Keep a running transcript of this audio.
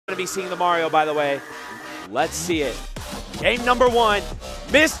be seeing the Mario, by the way. Let's see it. Game number 1,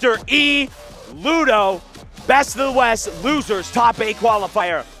 Mr. E, Ludo, Best of the West, losers, top 8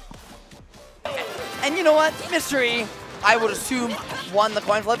 qualifier. And you know what? Mr. E, I would assume, won the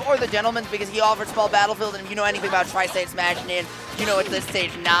coin flip or the gentleman's because he offered small battlefield. And if you know anything about Tri-State Smashing In, you know at this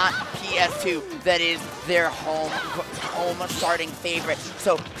stage, not PS2, that is their home starting favorite.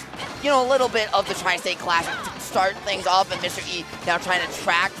 So, you know, a little bit of the Tri-State Classic to start things off, and Mr. E now trying to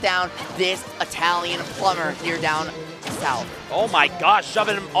track down this Italian plumber here down south. Oh my gosh,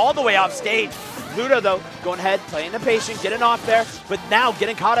 shoving him all the way off stage. Ludo, though, going ahead, playing the patient, getting off there, but now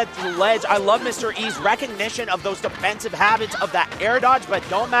getting caught at the ledge. I love Mr. E's recognition of those defensive habits of that air dodge, but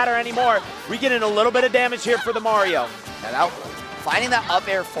don't matter anymore. We get in a little bit of damage here for the Mario. And now, finding that up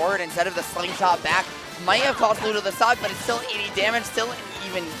air forward instead of the slingshot back might have cost Ludo the stock, but it's still 80 damage, still an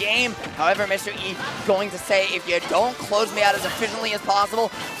even game. However, Mr. E going to say, if you don't close me out as efficiently as possible,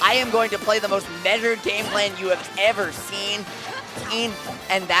 I am going to play the most measured game plan you have ever seen.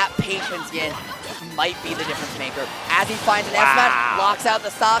 And that patience again might be the difference maker. As he finds an F-smash, locks out the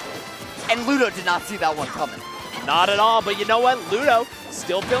stock, and Ludo did not see that one coming. Not at all, but you know what? Ludo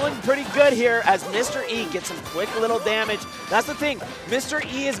still feeling pretty good here as Mr. E gets some quick little damage. That's the thing. Mr.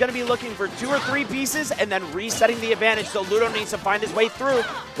 E is going to be looking for 2 or 3 pieces and then resetting the advantage, so Ludo needs to find his way through.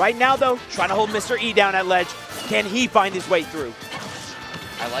 Right now, though, trying to hold Mr. E down at ledge. Can he find his way through?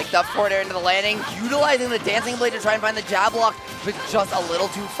 I like that forward air into the landing, utilizing the Dancing Blade to try and find the jab block, but just a little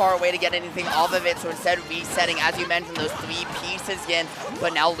too far away to get anything off of it. So instead resetting, as you mentioned, those 3 pieces again.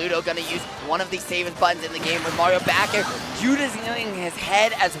 But now Ludo gonna use one of the safest buttons in the game with Mario back here, utilizing his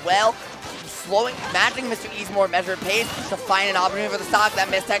head as well, matching Mr. E's more measured pace to find an opportunity for the stock. That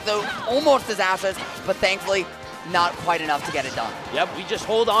mistech though, almost disastrous, but thankfully, not quite enough to get it done. Yep, we just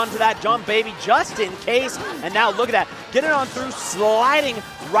hold on to that jump, baby, just in case. And now look at that, getting on through, sliding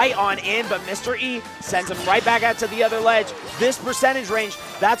right on in, but Mr. E sends him right back out to the other ledge. This percentage range,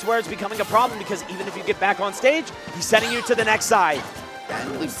 that's where it's becoming a problem, because even if you get back on stage, he's sending you to the next side.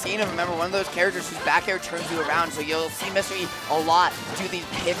 And Lucina, remember, one of those characters whose back air turns you around, so you'll see Mr. E a lot do these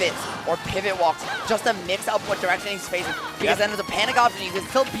pivots or pivot walks just to mix up what direction he's facing. Because then there's a panic option. You can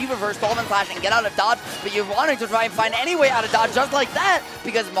still be reverse Dolphin Slash and get out of dodge, but you're wanting to try and find any way out of dodge just like that,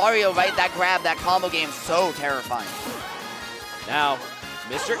 because Mario, right, that grab, that combo game, so terrifying. Now,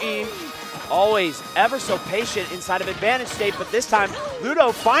 Mr. E, always ever so patient inside of advantage state, but this time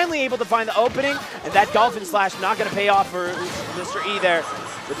Ludo finally able to find the opening, and that Dolphin Slash not going to pay off for Mr. E there.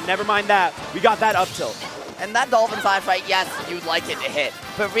 But never mind that, we got that up tilt. And that Dolphin Slash fight, yes, you'd like it to hit.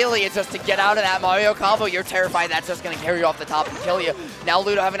 But really, it's just to get out of that Mario combo, you're terrified that's just going to carry you off the top and kill you. Now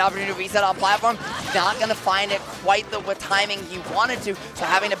Ludo have an opportunity to reset on platform. Not going to find it quite the timing he wanted to, so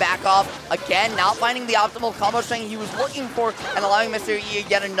having to back off. Again, not finding the optimal combo string he was looking for, and allowing Mr. E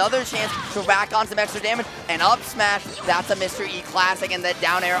yet another chance to rack on some extra damage. And up smash, that's a Mr. E classic, and that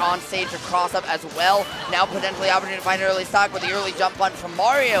down air on stage to cross up as well. Now potentially opportunity to find an early stock, but the early jump punch from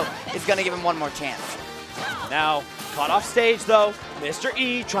Mario is going to give him one more chance. Now, caught off stage though, Mr.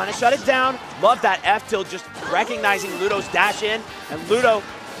 E trying to shut it down. Love that F tilt, just recognizing Ludo's dash in, and Ludo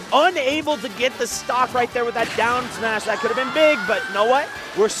unable to get the stock right there with that down smash. That could have been big, but you know what?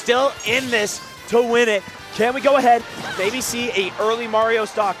 We're still in this to win it. Can we go ahead, maybe see a early Mario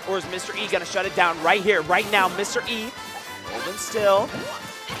stock, or is Mr. E gonna shut it down right here, right now? Mr. E holding still,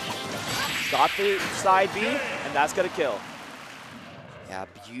 got the side B, and that's gonna kill. Yeah,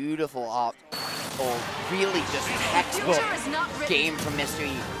 beautiful really just textbook game from Mr.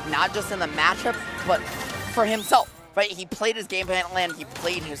 E. Not just in the matchup, but for himself, right? He played his game plan, he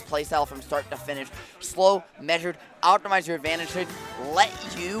played his playstyle from start to finish. Slow, measured, optimize your advantage, let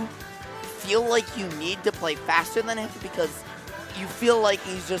you feel like you need to play faster than him because you feel like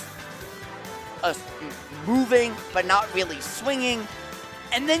he's just moving, but not really swinging.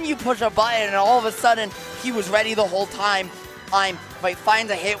 And then you push a button and all of a sudden, he was ready the whole time. Right, finds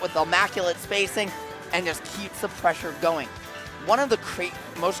a hit with immaculate spacing and just keeps the pressure going. One of the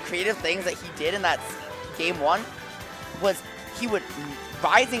most creative things that he did in that game 1 was he would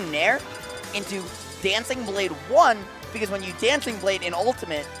Rising Nair into Dancing Blade 1, because when you Dancing Blade in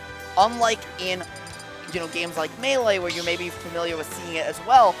Ultimate, unlike in games like Melee where you're maybe familiar with seeing it as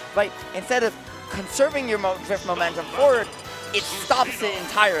well, right, instead of conserving your drift momentum forward, it stops it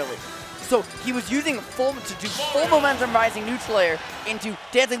entirely. So he was using to do full momentum rising neutral air into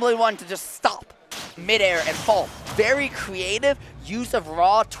Dancing Blade 1 to just stop midair and fall. Very creative use of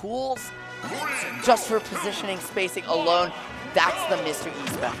raw tools just for positioning spacing alone. That's the Mr. E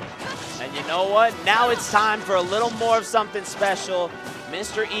special. And you know what? Now it's time for a little more of something special.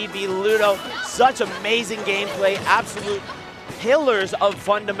 Mr. E beat Ludo. Such amazing gameplay. Absolute pillars of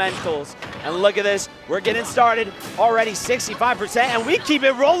fundamentals. And look at this, we're getting started, already 65%, and we keep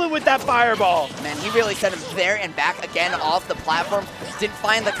it rolling with that fireball. Man, he really sent him there and back again off the platform. Didn't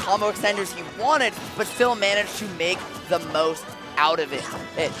find the combo extenders he wanted, but still managed to make the most out of it.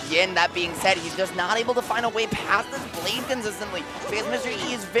 Yin, that being said, he's just not able to find a way past this blade consistently because Mr.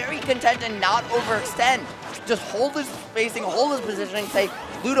 E is very content and not overextend. Just hold his spacing, hold his positioning, say,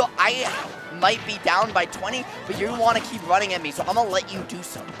 Ludo, I might be down by 20, but you want to keep running at me, so I'm going to let you do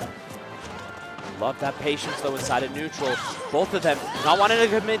so. Love that patience, though, inside of neutral. Both of them not wanting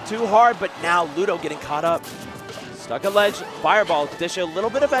to commit too hard, but now Ludo getting caught up. Stuck a ledge, fireball, dish a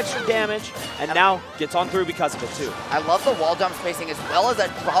little bit of extra damage, and now gets on through because of it, too. I love the wall jump spacing as well as that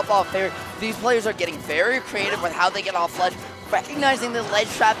drop off there. These players are getting very creative with how they get off ledge, recognizing the ledge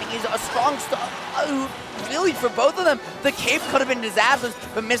trapping is a strong really, for both of them, the cape could have been disastrous,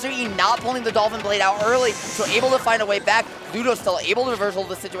 but Mr. E not pulling the Dolphin Blade out early, so able to find a way back. Ludo still able to reversal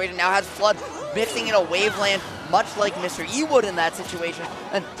the situation, now has Flood mixing in a waveland, much like Mr. E would in that situation,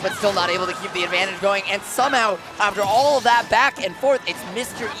 but still not able to keep the advantage going. And somehow, after all of that back and forth, it's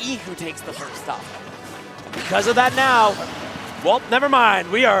Mr. E who takes the first stop. Because of that now, well, never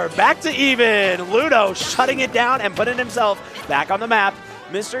mind. We are back to even. Ludo shutting it down and putting himself back on the map.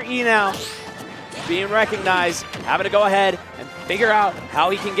 Mr. E now being recognized, having to go ahead and figure out how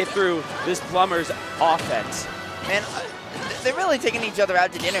he can get through this Plumber's offense. Man, they're really taking each other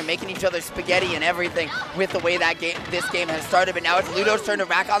out to dinner, making each other spaghetti and everything with the way that this game has started. But now it's Ludo's turn to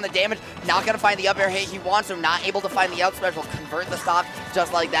rack on the damage. Not going to find the up air hit he wants, or not able to find the out special. Convert the stock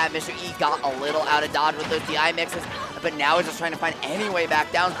just like that. Mr. E got a little out of dodge with those DI mixes, but now is just trying to find any way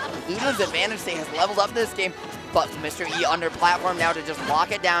back down. Ludo's advantage state has leveled up this game, but Mr. E under platform now to just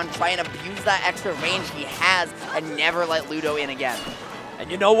lock it down, try and abuse that extra range he has, and never let Ludo in again. And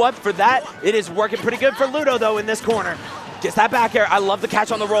you know what? For that, it is working pretty good for Ludo, though, in this corner. Gets that back air. I love the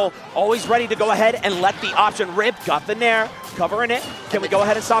catch on the roll. Always ready to go ahead and let the option rip. Got the nair, covering it. Can we go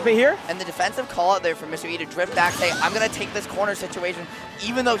ahead and stop it here? And the defensive call out there for Mr. E to drift back, say, I'm going to take this corner situation,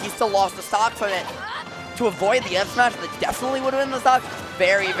 even though he still lost the stock from it. To avoid the F smash that definitely would have been the stock.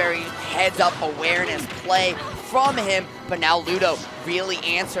 Very, very heads-up awareness play from him. But now Ludo really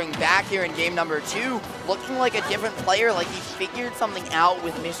answering back here in game number 2. Looking like a different player, like he figured something out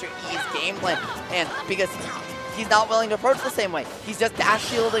with Mr. E's game plan. And because he's not willing to approach the same way. He's just dash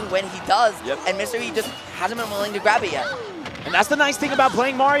shielding when he does, and Mr. E just hasn't been willing to grab it yet. And that's the nice thing about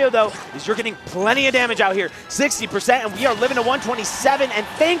playing Mario, though, is you're getting plenty of damage out here. 60%, and we are living to 127, and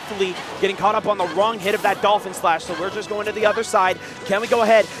thankfully getting caught up on the wrong hit of that Dolphin Slash, so we're just going to the other side. Can we go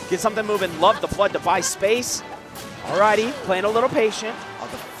ahead, get something moving? Love the Flood to buy space. Alrighty, playing a little patient.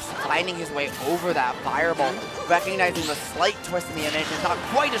 Finding his way over that fireball, recognizing the slight twist in the animation, not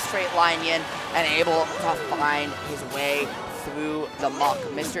quite a straight line in, and able to find his way through the muck.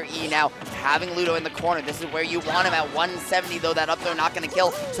 Mr. E now having Ludo in the corner. This is where you want him at 170, though that up throw not going to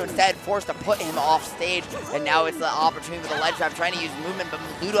kill, so instead forced to put him off stage, and now it's the opportunity for the ledge trap, trying to use movement, but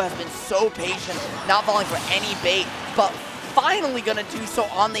Ludo has been so patient, not falling for any bait, but finally going to do so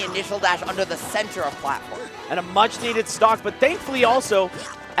on the initial dash under the center of platform. And a much needed stock, but thankfully also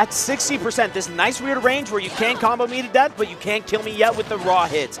at 60%, this nice weird range where you can't combo me to death, but you can't kill me yet with the raw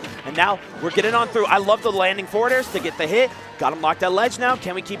hits. And now we're getting on through. I love the landing forward airs to get the hit. Got him locked at ledge now.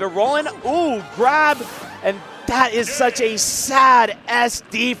 Can we keep it rolling? Ooh, grab. And that is such a sad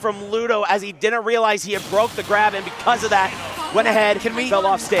SD from Ludo, as he didn't realize he had broke the grab, and because of that, went ahead, fell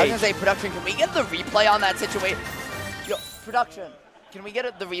off stage. I was going to say, production, can we get the replay on that situation? Yo, production, can we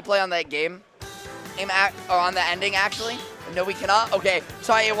get the replay on that game? Or on the ending, actually? No, we cannot? Okay,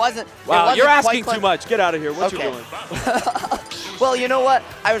 sorry, it wasn't. Wow, you're asking too much. Get out of here. What you doing? Well, you know what?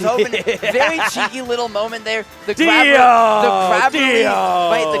 I was hoping, very cheeky little moment there. The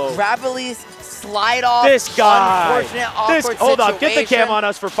grab release, slide off. This guy. Unfortunate, awkward hold up, get the cam situation. on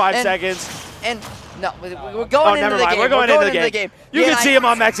us for 5 seconds. And no, we're going into the game. We're going into the game. You can see him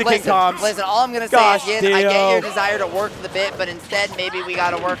on Mexican comms. Listen, all I'm going to say is, Yin, I get your desire to work the bit, but instead maybe we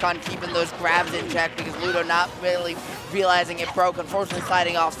got to work on keeping those grabs in check, because Ludo not really realizing it broke, unfortunately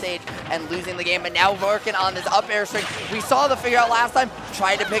sliding off stage and losing the game, but now working on this up air string. We saw the figure out last time,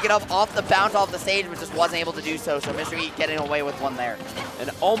 tried to pick it up off the bounce off the stage, but just wasn't able to do so, so Mr. E getting away with one there. And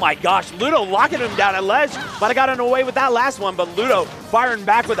oh my gosh, Ludo locking him down at ledge. Might have gotten away with that last one, but Ludo firing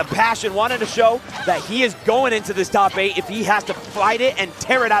back with a passion, wanted to show that he is going into this top 8 if he has to fight it and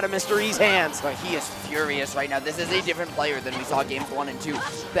tear it out of Mr. E's hands. But he is furious right now. This is a different player than we saw games 1 and 2.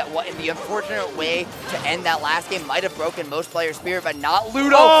 That what in the unfortunate way to end that last game might have broken most players' spirit, but not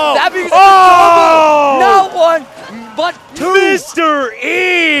Ludo. That being not one, but two. Mr.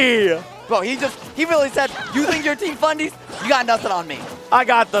 E! Bro, he really said, you think you're Team Fundies? You got nothing on me. I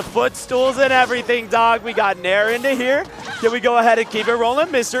got the footstools and everything, dog. We got Nair into here. Can we go ahead and keep it rolling,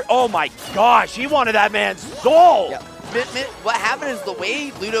 Mr.? Oh my gosh, he wanted that man's soul. Yeah. What happened is the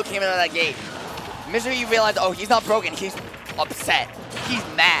way Ludo came out of that gate, Mr. E realized, oh, he's not broken. He's upset. He's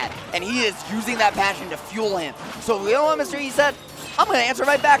mad. And he is using that passion to fuel him. So you know what Mr. E said? I'm going to answer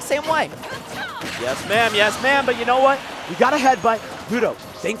right back same way. Yes, ma'am. But you know what? We got a headbutt. Ludo,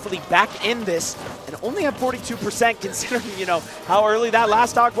 thankfully back in this, and only at 42% considering, you know, how early that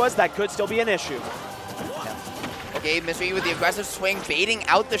last stock was. That could still be an issue. Okay, Mr. E with the aggressive swing, baiting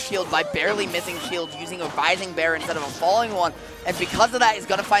out the shield by barely missing shield, using a rising bear instead of a falling one. And because of that, he's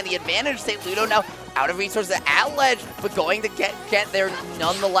going to find the advantage. St. Ludo now out of resources at ledge, but going to get there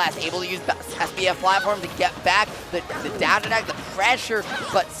nonetheless. Able to use SBF platform to get back the dash attack, the pressure,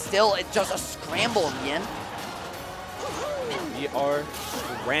 but still, it's just a scramble, Yin. We are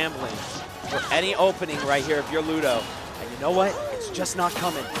scrambling for any opening right here if you're Ludo. And you know what? It's just not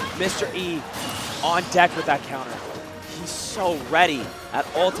coming. Mr. E on deck with that counter. He's so ready at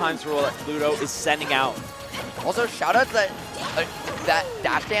all times for what Ludo is sending out. Also, shout out to that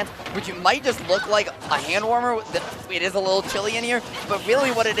dash dance, which might just look like a hand warmer. It is a little chilly in here, but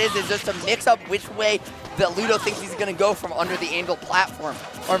really what it is just to mix up which way that Ludo thinks he's going to go from under the anvil platform,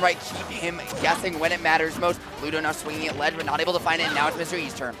 or might keep him guessing when it matters most. Ludo now swinging at ledge, but not able to find it, and now it's Mr.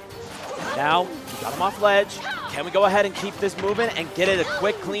 E's turn. Now, we got him off ledge. Can we go ahead and keep this moving and get it a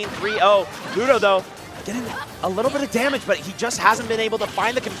quick, clean 3-0? Ludo, though, getting a little bit of damage, but he just hasn't been able to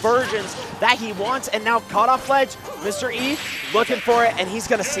find the conversions that he wants, and now caught off ledge. Mr. E looking for it, and he's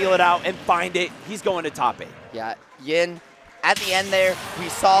going to seal it out and find it. He's going to top 8. Yeah, Yin, at the end there, we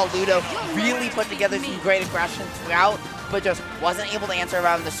saw Ludo really put together some great aggression throughout, but just wasn't able to answer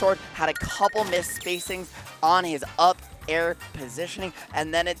around the sword. Had a couple missed spacings on his up air positioning,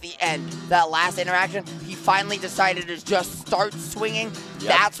 and then at the end, that last interaction, he finally decided to just start swinging. Yep.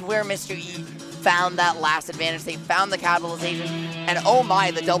 That's where Mr. E found that last advantage. They found the capitalization, and oh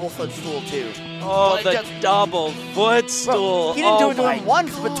my, the double footstool too. Oh, the double footstool. Bro, he didn't do it to him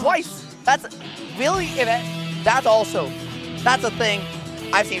once, but twice. That's really, that's a thing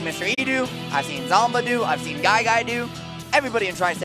I've seen Mr. E do, I've seen Zamba do, I've seen Guy do. Everybody in Tri